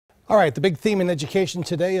All right, the big theme in education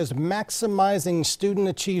today is maximizing student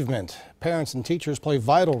achievement. Parents and teachers play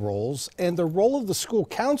vital roles, and the role of the school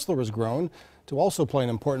counselor has grown to also play an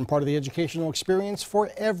important part of the educational experience for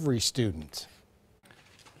every student.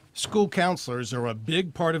 School counselors are a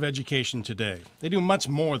big part of education today. They do much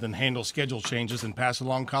more than handle schedule changes and pass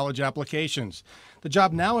along college applications. The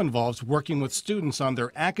job now involves working with students on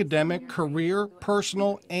their academic, career,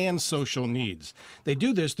 personal, and social needs. They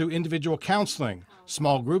do this through individual counseling,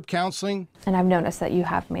 small group counseling, and I've noticed that you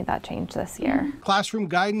have made that change this year. Classroom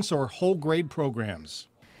guidance, or whole grade programs.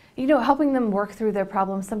 You know, helping them work through their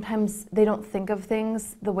problems. Sometimes they don't think of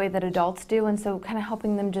things the way that adults do, and so kind of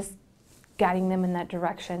helping them, just guiding them in that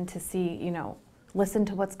direction to see, listen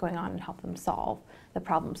to what's going on and help them solve the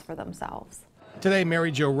problems for themselves. Today,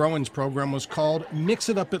 Mary Jo Rowan's program was called Mix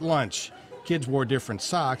It Up at Lunch. Kids wore different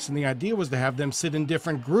socks, and the idea was to have them sit in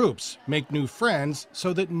different groups, make new friends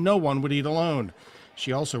so that no one would eat alone.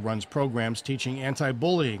 She also runs programs teaching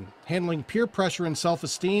anti-bullying, handling peer pressure and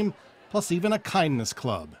self-esteem, plus even a kindness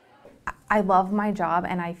club. I love my job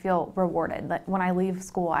and I feel rewarded. Like when I leave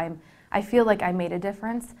school, I feel like I made a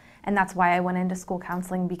difference, and that's why I went into school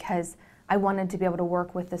counseling, because I wanted to be able to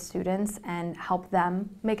work with the students and help them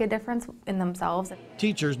make a difference in themselves.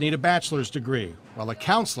 Teachers need a bachelor's degree, while a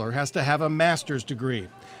counselor has to have a master's degree.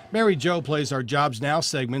 Mary Jo plays our Jobs Now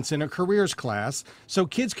segments in a careers class so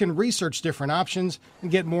kids can research different options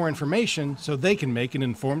and get more information so they can make an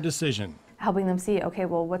informed decision. Helping them see, okay,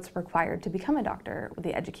 well, what's required to become a doctor,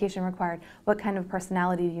 the education required, what kind of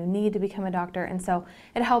personality do you need to become a doctor, and so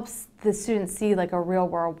it helps the students see like a real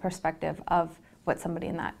world perspective of what somebody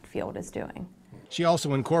in that field is doing. She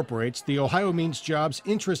also incorporates the Ohio Means Jobs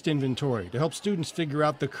interest inventory to help students figure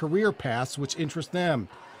out the career paths which interest them.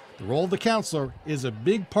 The role of the counselor is a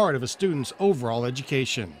big part of a student's overall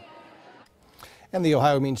education. And the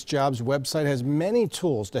Ohio Means Jobs website has many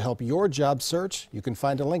tools to help your job search. You can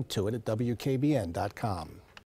find a link to it at WKBN.com.